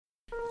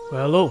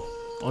Well, hello,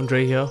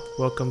 Andre here.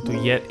 Welcome to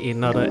yet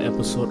another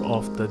episode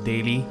of The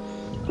Daily.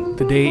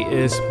 Today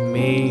is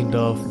May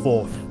the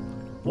 4th,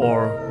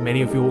 or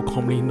many of you will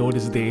commonly know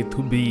this day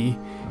to be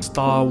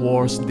Star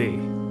Wars Day.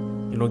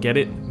 Get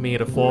it? May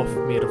the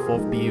 4th, May the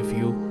 4th be with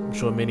you. I'm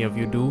sure many of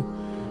you do.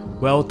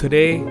 Well,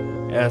 today,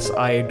 as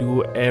I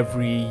do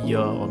every year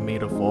on May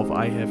the 4th,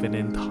 I have an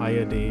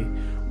entire day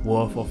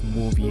worth of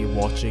movie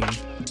watching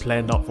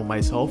planned out for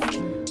myself.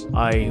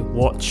 I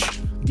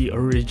watch the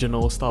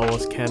original Star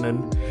Wars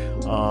canon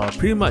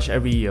pretty much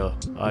every year.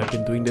 I've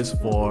been doing this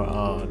for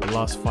the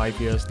last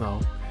 5 years now.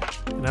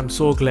 And I'm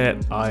so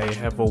glad I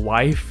have a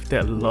wife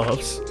that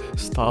loves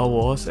Star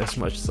Wars as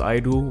much as I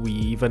do. We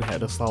even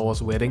had a Star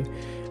Wars wedding.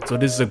 So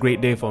this is a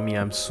great day for me.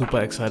 I'm super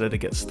excited to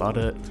get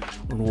started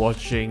on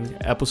watching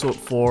episode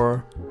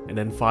 4 and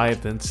then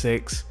 5, then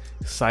 6,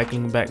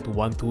 cycling back to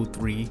 1, 2,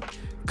 3,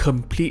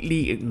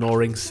 completely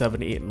ignoring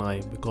 7, 8,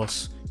 9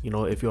 because,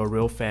 if you're a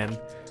real fan,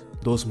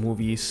 those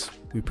movies,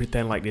 we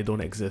pretend like they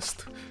don't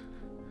exist.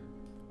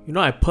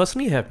 I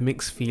personally have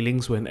mixed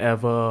feelings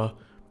whenever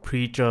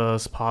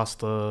preachers,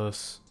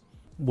 pastors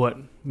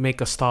would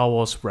make a Star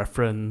Wars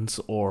reference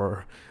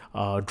or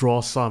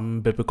draw some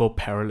biblical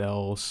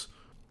parallels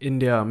in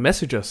their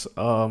messages.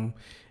 And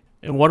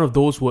one of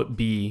those would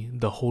be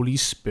the Holy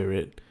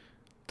Spirit,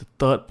 the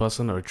third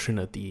person of the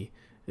Trinity,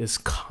 is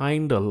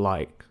kind of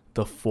like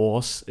the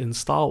Force in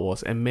Star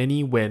Wars. And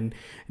many, when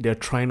they're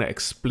trying to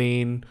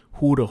explain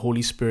who the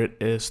Holy Spirit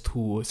is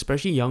to,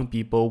 especially young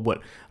people, would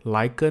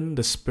liken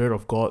the Spirit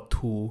of God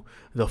to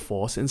the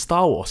Force in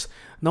Star Wars.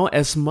 Now,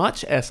 as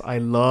much as I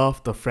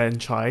love the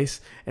franchise,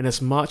 and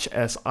as much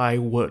as I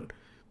would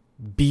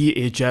be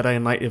a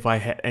Jedi Knight if I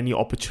had any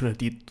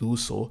opportunity to do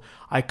so,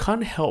 I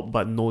can't help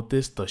but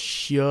notice the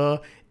sheer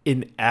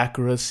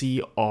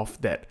inaccuracy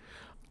of that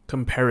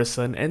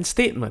comparison and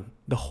statement.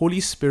 The Holy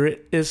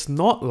Spirit is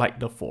not like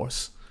the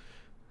Force.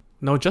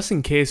 Now, just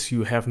in case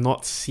you have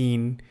not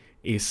seen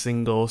a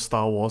single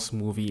Star Wars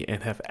movie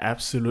and have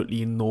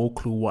absolutely no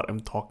clue what I'm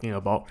talking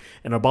about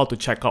and about to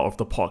check out of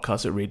the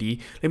podcast already,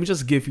 let me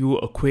just give you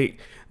a quick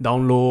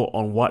download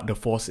on what the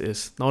Force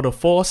is. Now, the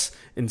Force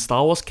in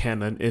Star Wars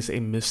canon is a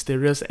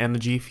mysterious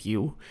energy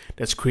field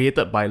that's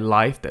created by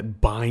life that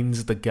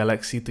binds the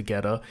galaxy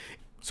together.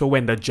 So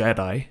when the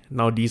Jedi,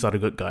 now these are the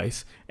good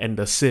guys, and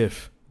the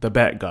Sith, the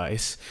bad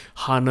guys,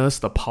 harness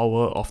the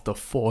power of the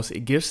Force,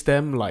 it gives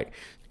them like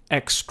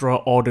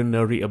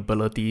extraordinary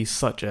abilities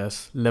such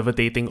as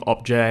levitating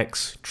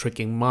objects,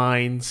 tricking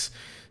minds,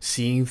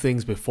 seeing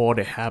things before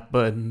they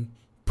happen,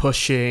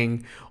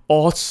 pushing,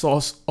 all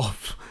sorts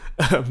of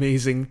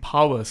amazing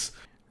powers.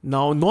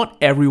 Now, not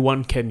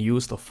everyone can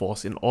use the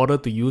Force. In order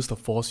to use the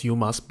Force, you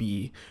must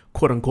be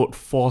quote-unquote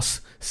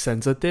Force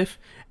sensitive.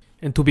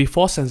 And to be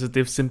Force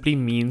sensitive simply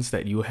means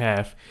that you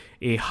have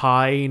a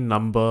high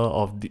number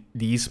of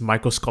these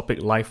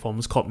microscopic life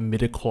forms called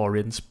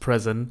midichlorians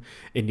present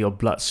in your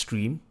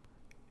bloodstream.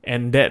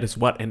 And that is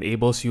what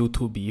enables you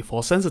to be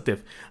Force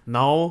sensitive.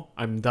 Now,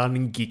 I'm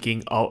done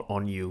geeking out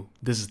on you.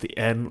 This is the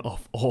end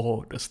of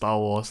all the Star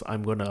Wars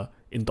I'm gonna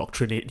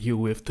indoctrinate you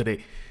with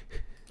today.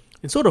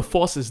 And so the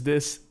Force is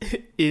this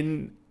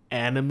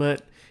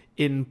inanimate,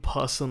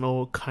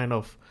 impersonal kind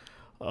of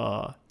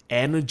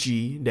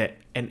energy that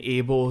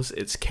enables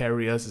its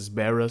carriers, its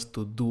bearers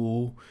to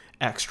do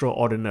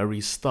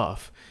extraordinary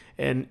stuff.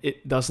 And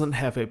it doesn't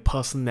have a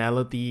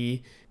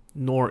personality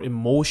nor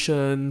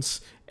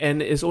emotions,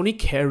 and is only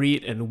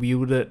carried and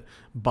wielded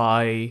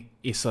by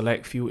a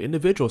select few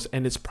individuals.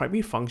 And its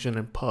primary function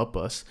and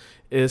purpose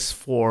is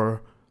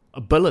for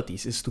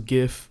abilities, is to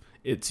give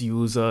its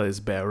user, its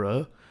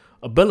bearer,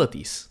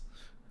 abilities.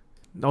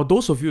 Now,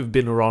 those of you who've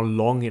been around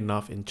long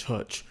enough in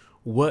church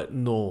would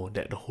know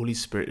that the Holy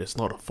Spirit is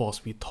not a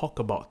force. We talk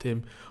about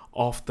him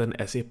often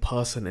as a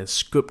person, and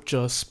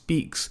scripture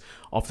speaks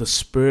of the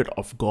Spirit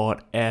of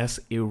God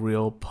as a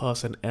real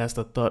person, as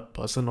the third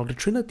person of the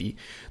Trinity.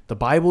 The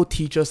Bible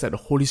teaches that the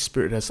Holy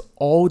Spirit has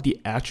all the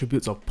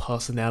attributes of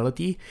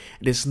personality.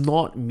 It is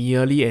not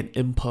merely an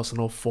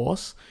impersonal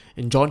force.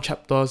 In John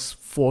chapters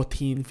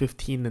 14,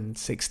 15, and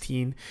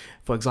 16,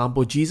 for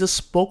example, Jesus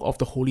spoke of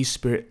the Holy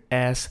Spirit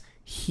as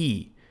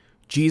He.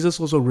 Jesus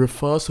also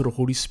refers to the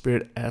Holy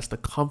Spirit as the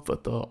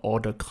Comforter or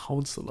the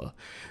Counselor.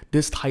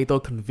 This title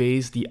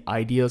conveys the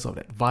ideas of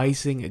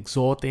advising,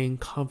 exhorting,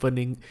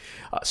 comforting,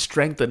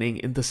 strengthening,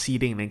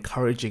 interceding, and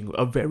encouraging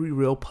a very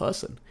real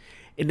person.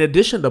 In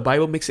addition, the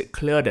Bible makes it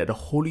clear that the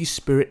Holy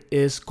Spirit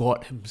is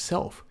God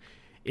Himself.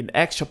 In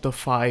Acts chapter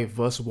 5,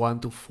 verse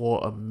 1 to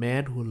 4, a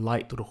man who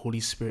lied to the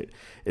Holy Spirit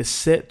is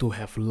said to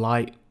have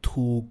lied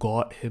to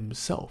God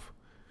Himself.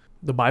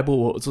 The Bible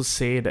will also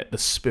say that the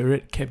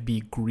Spirit can be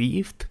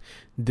grieved,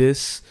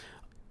 this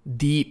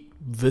deep,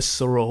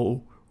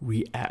 visceral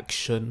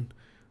reaction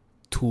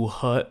to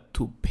hurt,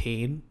 to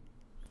pain.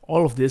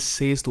 All of this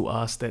says to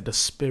us that the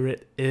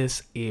Spirit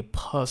is a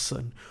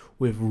person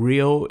with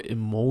real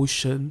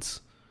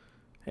emotions,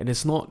 and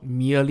it's not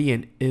merely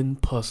an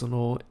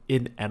impersonal,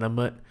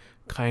 inanimate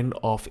kind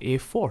of a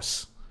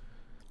force.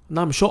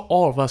 Now, I'm sure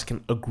all of us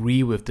can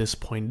agree with this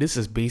point. This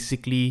is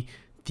basically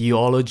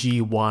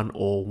Theology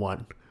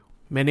 101.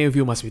 Many of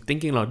you must be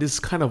thinking, like, this is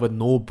kind of a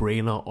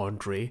no-brainer,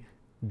 Andre.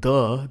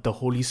 The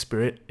Holy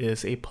Spirit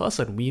is a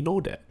person. We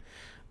know that.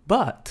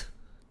 But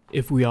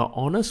if we are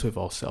honest with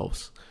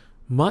ourselves,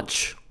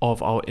 much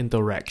of our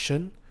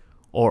interaction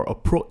or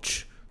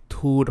approach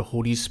to the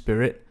Holy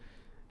Spirit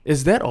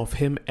is that of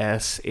Him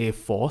as a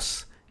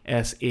force,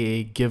 as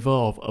a giver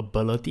of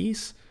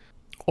abilities,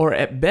 or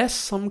at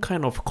best some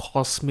kind of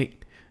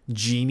cosmic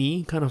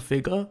genie kind of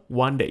figure,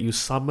 one that you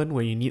summon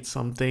when you need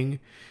something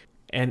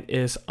and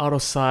is out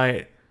of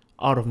sight,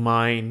 out of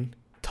mind,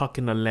 tucked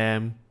in a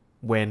lamp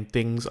when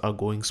things are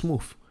going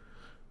smooth.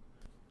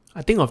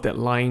 I think of that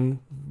line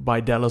by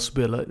Dallas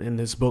Willard in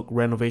his book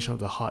Renovation of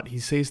the Heart. He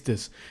says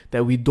this,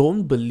 that we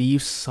don't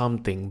believe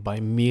something by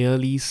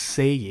merely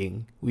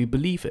saying we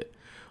believe it,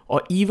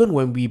 or even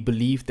when we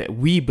believe that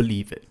we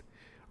believe it.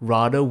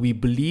 Rather, we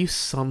believe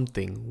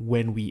something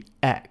when we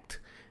act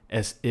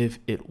as if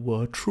it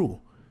were true.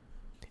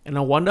 And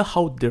I wonder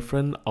how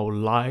different our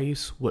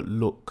lives would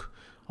look,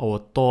 our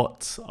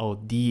thoughts, our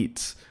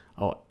deeds,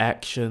 our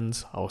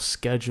actions, our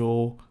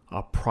schedule,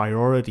 our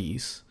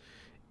priorities,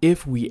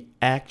 if we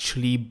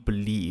actually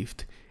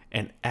believed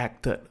and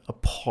acted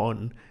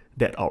upon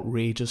that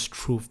outrageous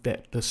truth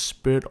that the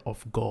Spirit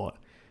of God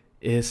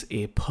is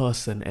a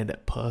person, and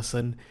that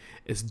person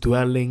is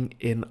dwelling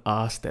in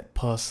us, that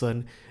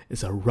person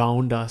is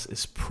around us,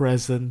 is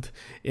present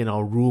in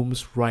our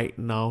rooms right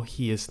now.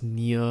 He is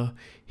near,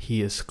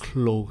 He is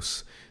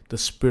close. The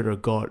Spirit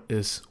of God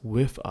is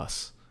with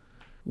us.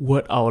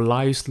 Would our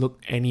lives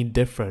look any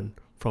different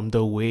from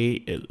the way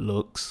it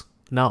looks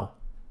now?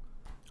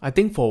 I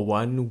think for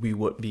one, we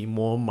would be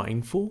more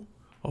mindful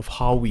of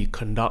how we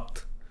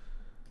conduct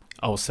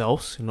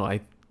ourselves.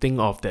 I think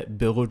of that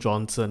Bill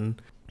Johnson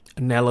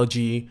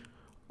analogy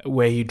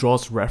where he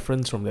draws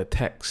reference from the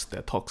text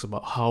that talks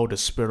about how the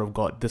Spirit of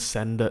God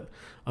descended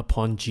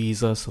upon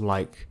Jesus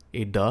like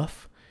a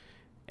dove,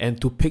 and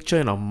to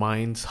picture in our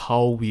minds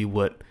how we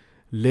would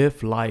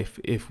live life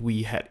if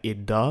we had a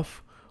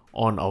dove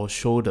on our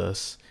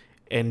shoulders,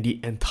 and the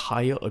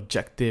entire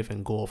objective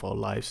and goal of our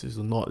lives is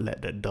to not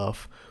let that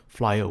dove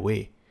fly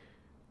away.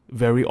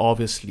 Very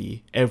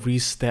obviously, every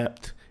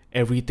step,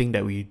 everything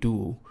that we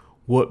do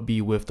would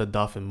be with the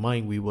dove in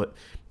mind. We would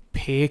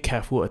pay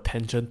careful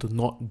attention to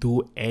not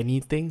do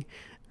anything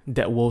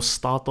that will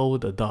startle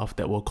the dove,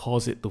 that will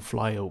cause it to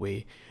fly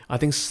away. I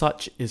think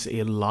such is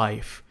a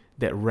life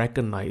that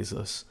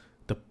recognizes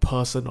the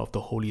person of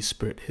the Holy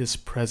Spirit, His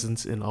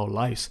presence in our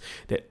lives,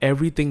 that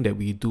everything that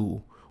we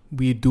do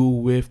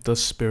with the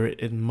Spirit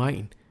in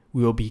mind.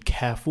 We will be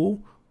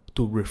careful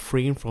to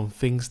refrain from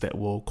things that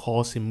will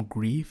cause Him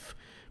grief,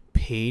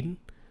 pain,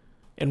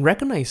 and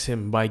recognize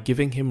Him by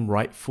giving Him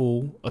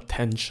rightful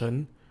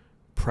attention,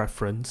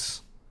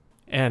 preference,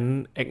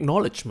 and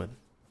acknowledgement.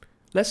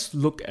 Let's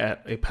look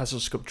at a passage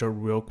of scripture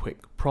real quick.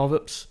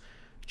 Proverbs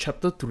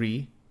chapter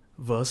 3,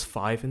 verse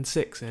 5 and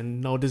 6.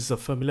 And now this is a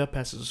familiar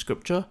passage of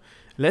scripture.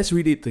 Let's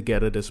read it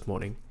together this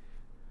morning.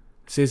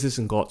 It says this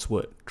in God's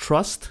word: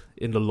 "Trust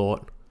in the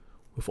Lord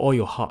with all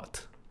your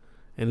heart,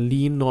 and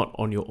lean not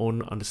on your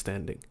own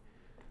understanding.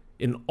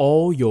 In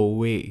all your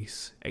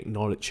ways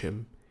acknowledge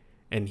Him,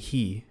 and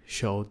He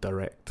shall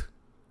direct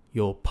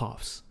your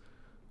paths."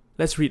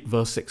 Let's read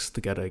verse 6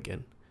 together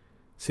again.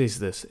 It says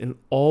this: "In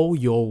all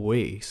your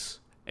ways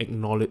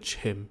acknowledge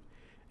Him,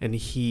 and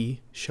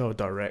He shall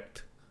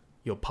direct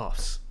your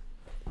paths."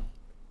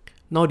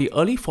 Now, the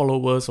early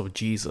followers of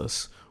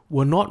Jesus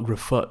were not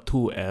referred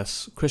to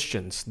as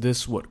Christians.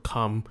 This would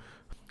come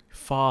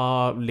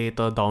far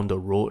later down the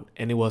road,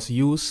 and it was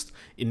used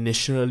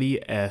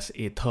initially as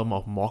a term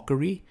of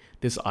mockery,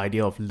 this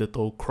idea of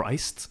little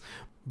Christs.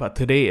 But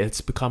today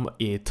it's become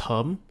a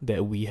term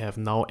that we have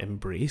now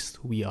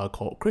embraced. We are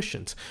called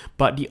Christians.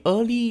 But the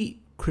early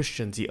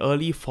Christians, the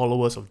early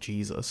followers of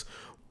Jesus,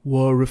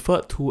 were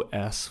referred to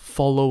as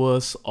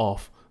followers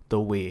of the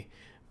way.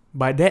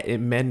 By that it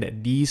meant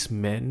that these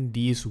men,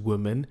 these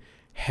women,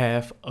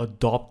 have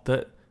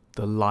adopted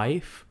the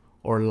life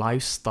or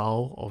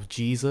lifestyle of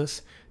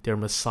Jesus, their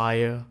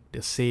Messiah,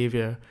 their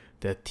Savior,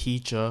 their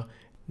teacher.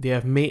 They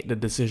have made the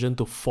decision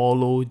to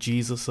follow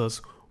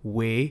Jesus's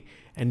way,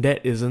 and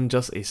that isn't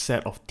just a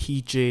set of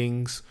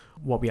teachings,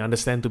 what we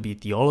understand to be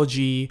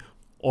theology,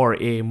 or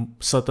a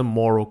certain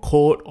moral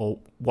code, or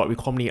what we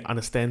commonly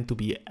understand to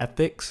be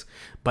ethics,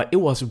 but it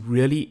was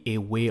really a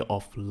way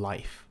of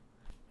life.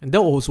 And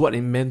that was what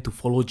it meant to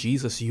follow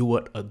Jesus. You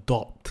would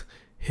adopt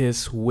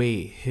His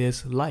way,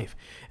 His life.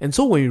 And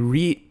so when we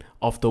read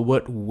of the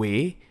word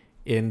way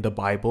in the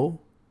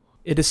Bible,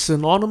 it is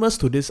synonymous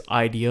to this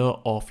idea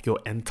of your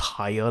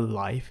entire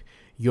life,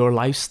 your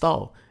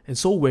lifestyle. And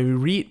so when we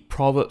read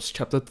Proverbs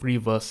chapter 3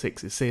 verse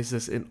 6, it says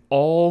this: "In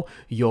all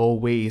your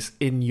ways,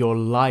 in your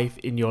life,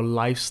 in your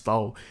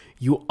lifestyle,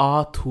 you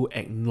are to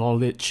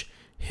acknowledge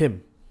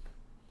Him."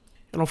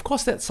 And of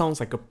course that sounds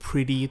like a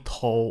pretty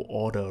tall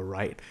order,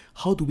 right?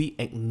 How do we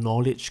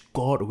acknowledge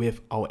God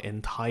with our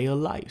entire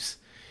lives?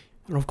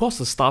 And of course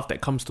the stuff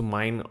that comes to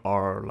mind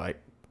are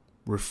like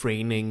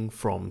refraining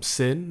from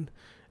sin,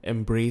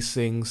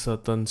 embracing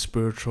certain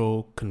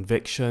spiritual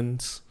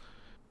convictions,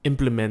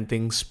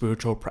 implementing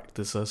spiritual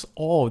practices.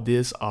 All of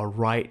these are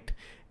right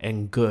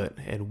and good,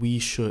 and we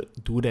should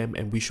do them,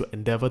 and we should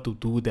endeavor to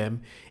do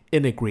them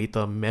in a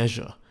greater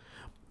measure.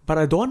 But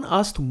I don't want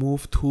us to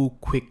move too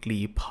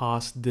quickly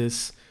past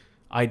this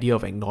idea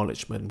of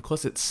acknowledgement,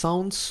 because it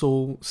sounds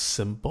so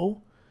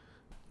simple,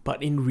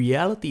 but in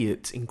reality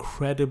it's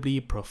incredibly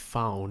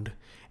profound,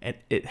 and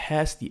it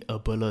has the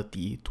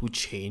ability to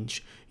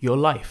change your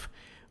life.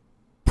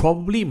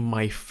 Probably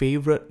my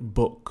favorite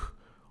book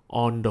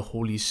on the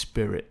Holy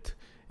Spirit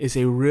is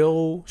a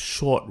real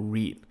short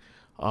read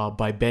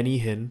by Benny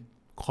Hinn,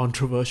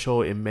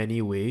 controversial in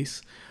many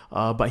ways,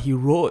 but he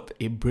wrote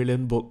a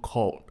brilliant book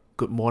called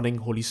Good Morning,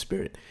 Holy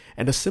Spirit.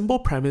 And the simple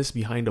premise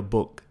behind the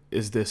book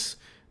is this,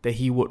 that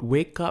he would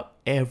wake up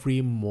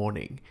every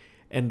morning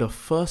and the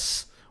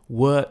first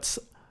words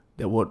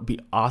that would be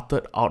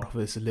uttered out of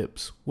his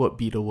lips would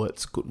be the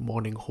words, Good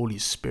Morning, Holy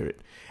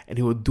Spirit. And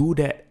he would do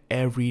that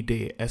every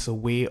day as a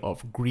way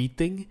of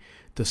greeting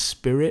the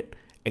Spirit,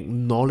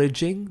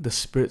 acknowledging the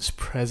Spirit's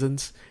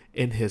presence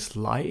in his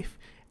life,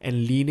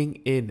 and leaning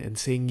in and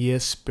saying,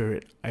 yes,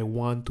 Spirit, I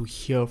want to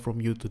hear from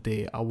you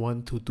today. I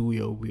want to do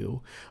your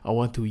will. I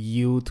want to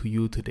yield to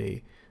you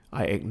today.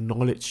 I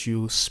acknowledge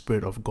you,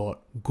 Spirit of God.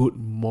 Good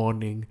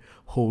morning,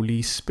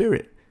 Holy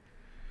Spirit.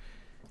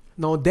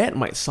 Now that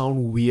might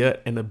sound weird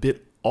and a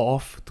bit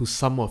off to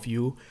some of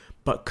you,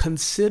 but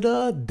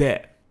consider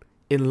that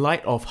in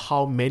light of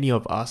how many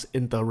of us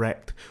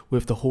interact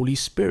with the Holy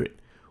Spirit.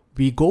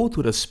 We go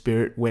to the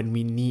Spirit when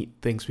we need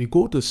things. We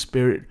go to the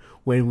Spirit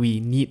when we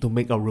need to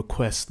make our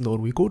requests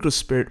known. We go to the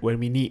Spirit when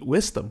we need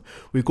wisdom.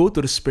 We go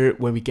to the Spirit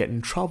when we get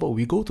in trouble.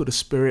 We go to the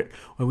Spirit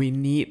when we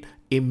need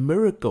a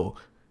miracle.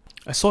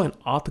 I saw an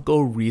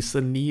article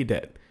recently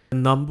that the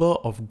number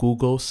of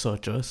Google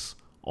searches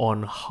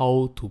on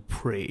how to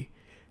pray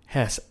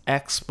has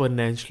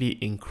exponentially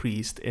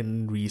increased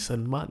in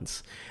recent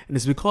months. And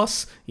it's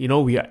because,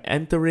 we are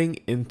entering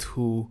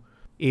into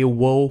a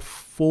world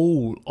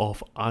full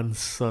of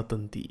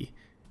uncertainty.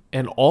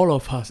 And all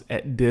of us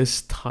at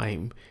this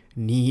time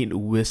need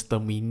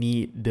wisdom. We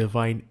need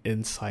divine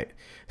insight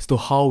as to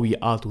how we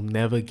are to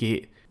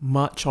navigate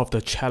much of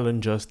the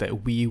challenges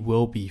that we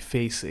will be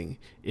facing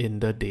in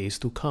the days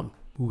to come.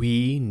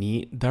 We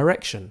need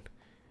direction.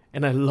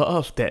 And I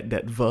love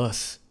that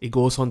verse. It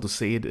goes on to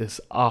say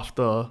this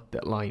after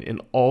that line, in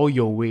all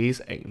your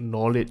ways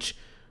acknowledge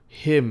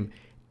him,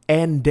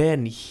 and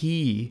then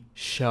he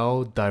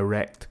shall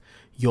direct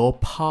your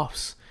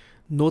paths.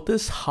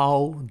 Notice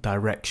how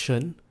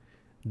direction,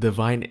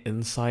 divine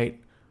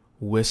insight,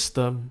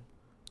 wisdom,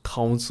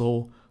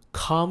 counsel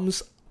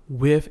comes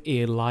with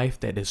a life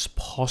that is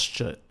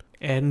postured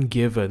and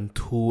given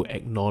to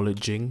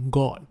acknowledging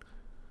God.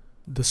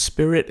 The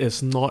Spirit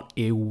is not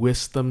a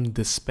wisdom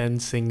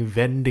dispensing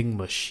vending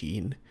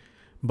machine,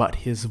 but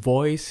his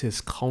voice,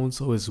 his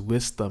counsel, his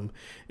wisdom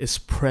is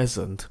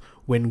present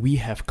when we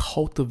have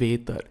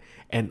cultivated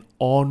an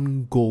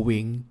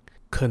ongoing,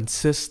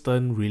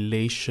 consistent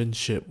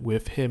relationship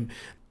with him.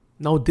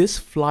 Now, this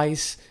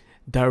flies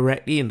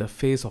directly in the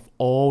face of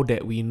all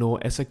that we know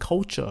as a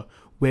culture,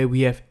 where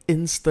we have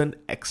instant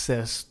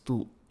access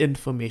to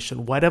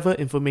information. Whatever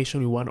information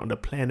we want on the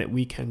planet,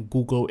 we can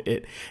Google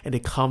it, and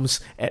it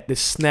comes at the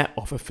snap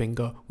of a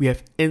finger. We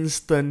have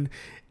instant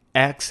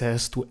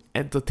access to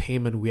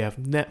entertainment. We have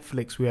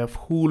Netflix, we have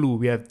Hulu,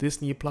 we have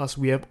Disney Plus,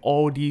 we have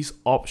all these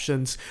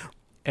options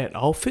at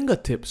our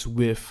fingertips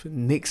with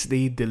next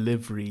day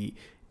delivery,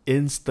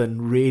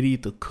 instant ready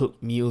to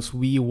cook meals.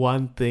 We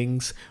want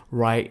things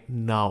right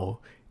now.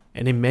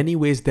 And in many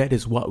ways, that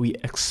is what we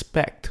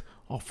expect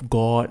of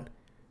God,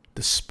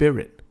 the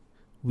Spirit.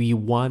 We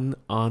want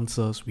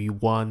answers, we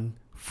want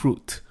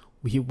fruit,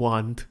 we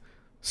want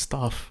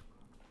stuff,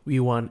 we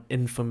want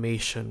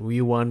information, we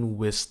want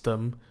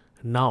wisdom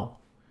now.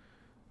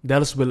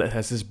 Dallas Willard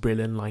has this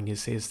brilliant line. He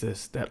says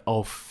this, that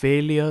our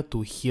failure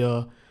to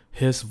hear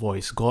his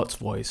voice, God's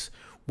voice,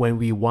 when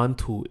we want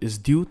to, is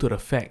due to the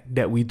fact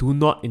that we do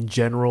not in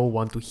general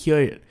want to hear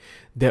it,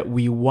 that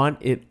we want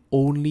it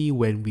only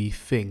when we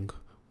think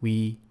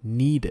we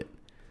need it.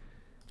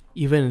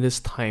 Even in this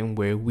time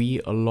where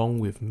we, along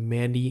with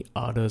many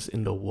others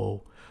in the world,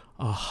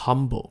 are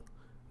humbled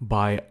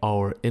by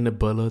our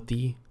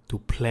inability to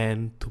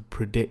plan, to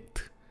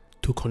predict,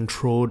 to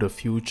control the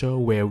future,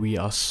 where we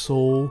are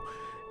so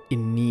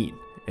in need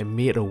and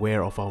made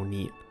aware of our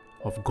need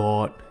of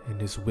God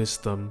and his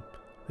wisdom,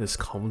 his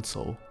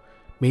counsel.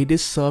 May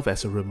this serve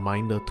as a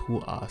reminder to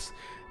us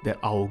that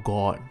our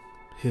God,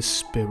 his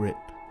Spirit,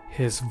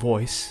 his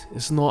voice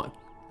is not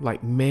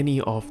like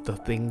many of the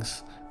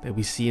things that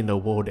we see in the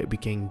world that we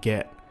can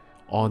get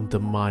on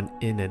demand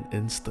in an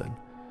instant.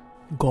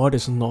 God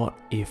is not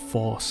a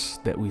force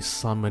that we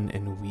summon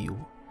and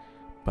wield,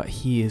 but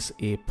he is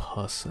a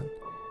person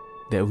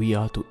that we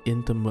are to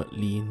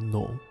intimately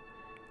know.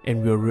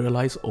 And we'll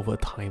realize over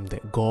time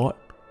that God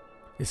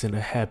is in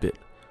the habit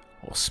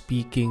of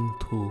speaking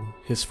to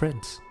his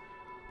friends,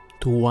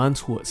 to ones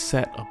who had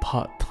set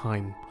apart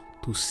time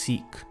to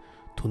seek,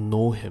 to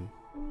know him,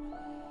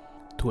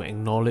 to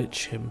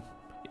acknowledge Him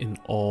in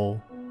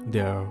all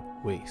their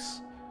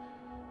ways.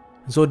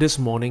 And so this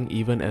morning,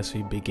 even as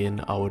we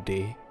begin our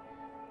day,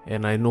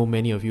 and I know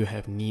many of you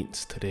have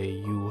needs today,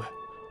 you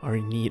are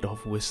in need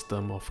of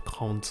wisdom, of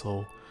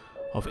counsel,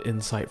 of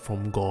insight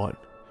from God.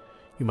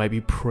 You might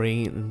be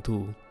praying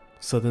into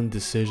certain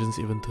decisions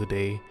even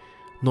today,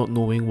 not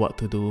knowing what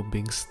to do,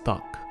 being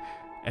stuck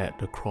at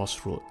the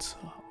crossroads.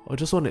 I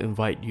just want to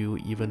invite you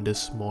even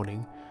this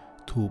morning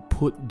to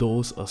put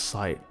those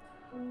aside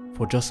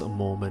for just a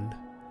moment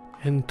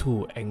and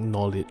to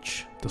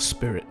acknowledge the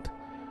Spirit.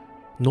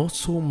 Not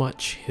so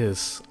much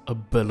His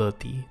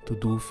ability to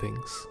do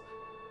things,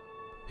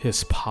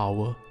 His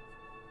power,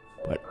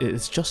 but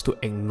it's just to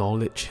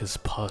acknowledge His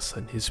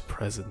person, His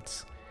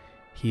presence.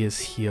 He is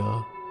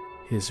here,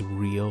 He is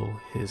real,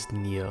 He is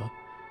near.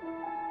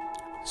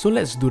 So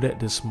let's do that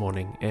this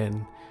morning,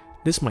 and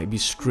this might be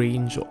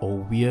strange or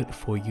weird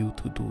for you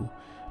to do,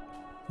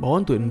 but I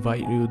want to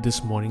invite you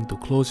this morning to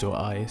close your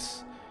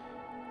eyes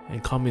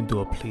and come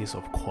into a place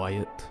of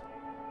quiet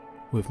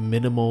with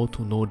minimal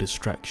to no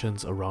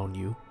distractions around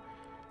you.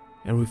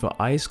 And with your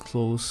eyes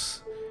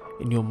closed,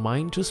 in your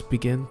mind just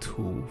begin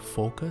to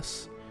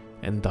focus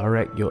and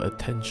direct your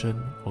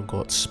attention on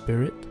God's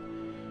Spirit.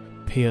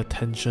 Pay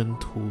attention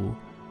to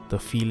the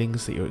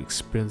feelings that you're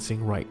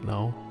experiencing right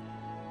now.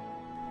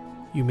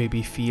 You may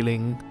be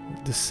feeling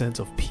this sense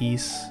of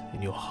peace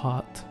in your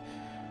heart,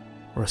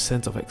 or a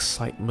sense of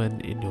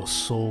excitement in your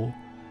soul,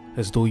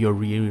 as though you're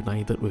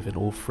reunited with an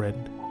old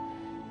friend.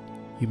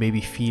 You may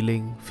be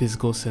feeling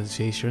physical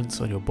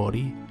sensations on your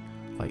body,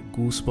 like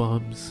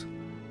goosebumps,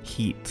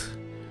 heat,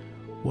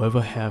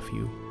 whatever have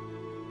you.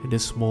 In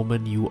this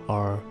moment, you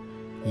are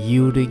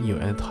yielding your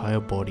entire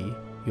body,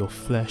 your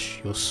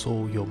flesh, your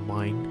soul, your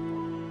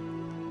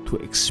mind, to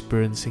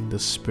experiencing the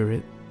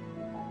Spirit,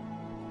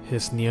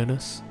 His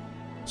nearness.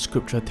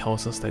 Scripture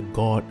tells us that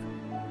God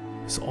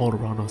is all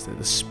around us, that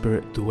the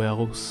Spirit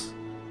dwells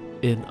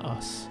in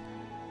us.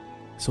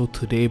 So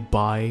today,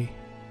 by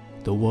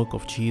the work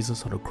of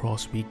Jesus on the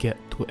cross, we get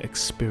to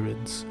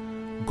experience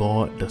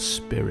God the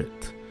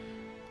Spirit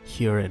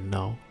here and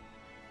now.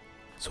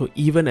 So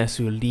even as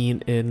you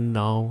lean in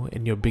now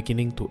and you're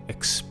beginning to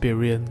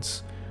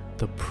experience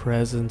the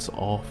presence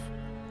of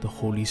the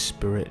Holy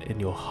Spirit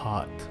in your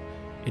heart,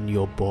 in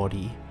your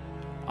body,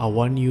 I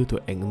want you to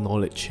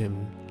acknowledge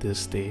Him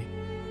this day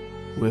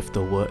with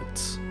the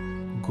words,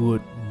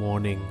 "Good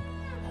morning,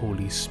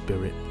 Holy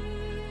Spirit."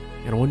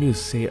 And I want you to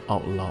say it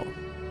out loud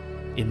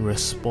in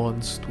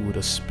response to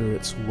the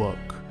Spirit's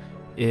work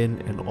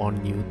in and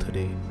on you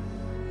today.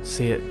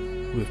 Say it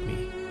with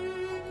me.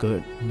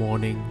 Good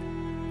morning,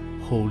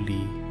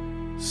 Holy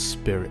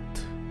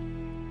Spirit.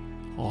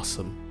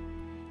 Awesome.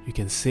 You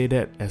can say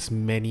that as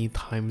many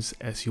times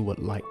as you would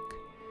like.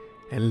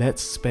 And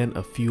let's spend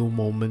a few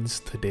moments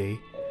today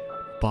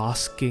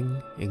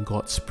basking in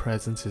God's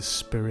presence, His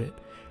Spirit,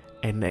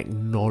 and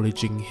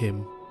acknowledging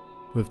Him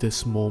with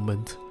this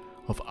moment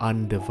of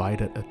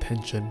undivided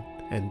attention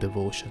and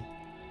devotion.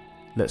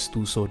 Let's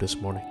do so this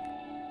morning.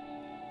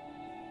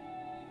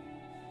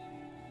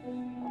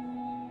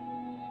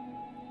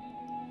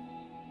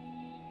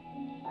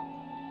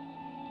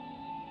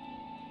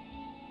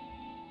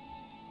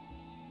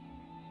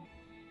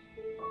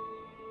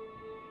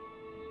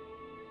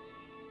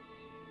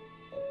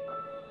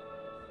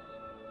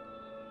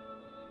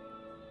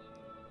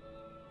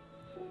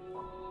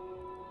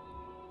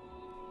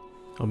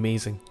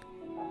 Amazing.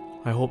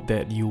 I hope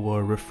that you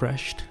were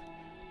refreshed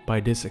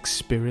by this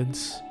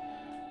experience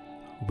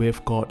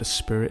with God the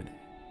Spirit,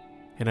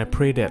 and I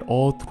pray that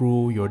all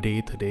through your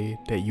day today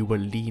that you will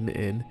lean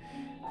in,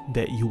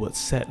 that you would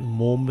set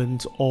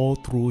moments all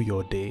through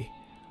your day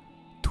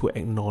to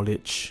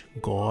acknowledge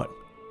God,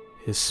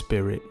 His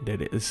Spirit,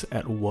 that is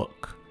at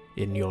work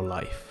in your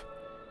life.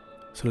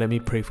 So let me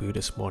pray for you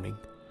this morning.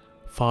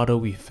 Father,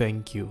 we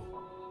thank you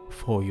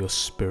for your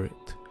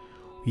Spirit.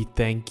 We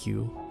thank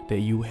you that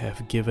you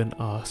have given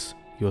us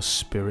your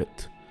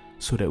Spirit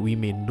so that we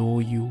may know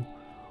you,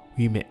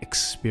 we may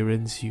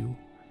experience you,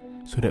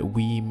 so that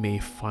we may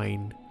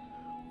find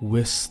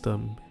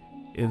wisdom,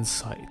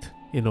 insight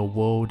in a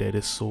world that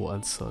is so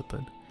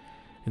uncertain.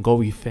 And God,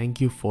 we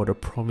thank you for the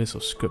promise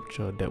of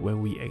Scripture that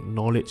when we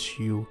acknowledge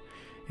you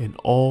in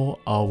all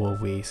our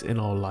ways in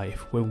our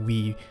life, when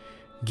we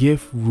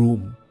give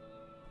room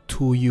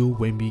to you,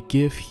 when we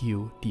give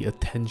you the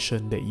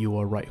attention that you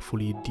are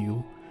rightfully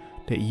due,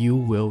 that you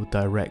will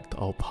direct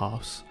our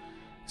paths.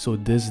 So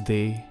this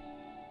day,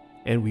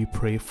 and we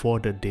pray for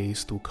the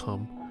days to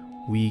come,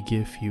 we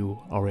give you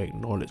our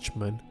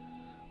acknowledgement,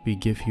 we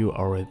give you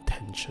our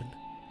attention,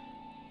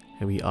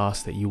 and we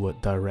ask that you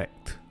would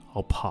direct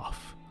our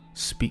path.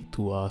 Speak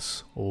to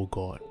us, O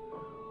God.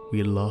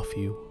 We love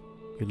you,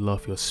 we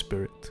love your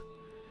Spirit.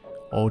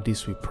 All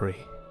this we pray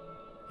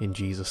in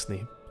Jesus'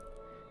 name.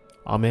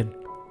 Amen.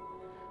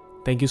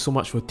 Thank you so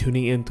much for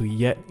tuning in to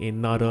yet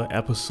another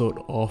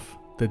episode of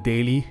The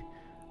Daily.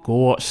 Go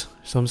watch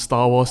some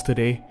Star Wars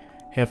today.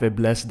 Have a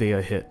blessed day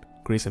ahead.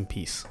 Grace and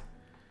peace.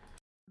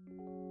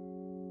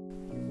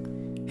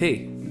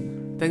 Hey,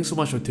 Thanks so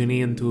much for tuning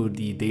into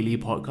the daily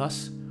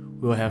podcast.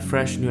 We'll have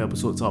fresh new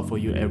episodes out for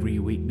you every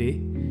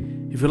weekday.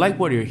 If you like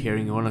what you're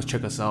hearing and want to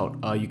check us out,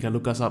 you can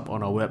look us up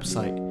on our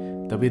website,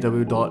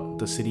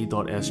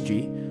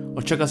 www.thecity.sg,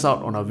 or check us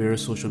out on our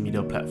various social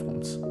media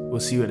platforms. We'll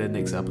see you at the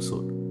next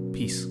episode.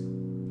 Peace.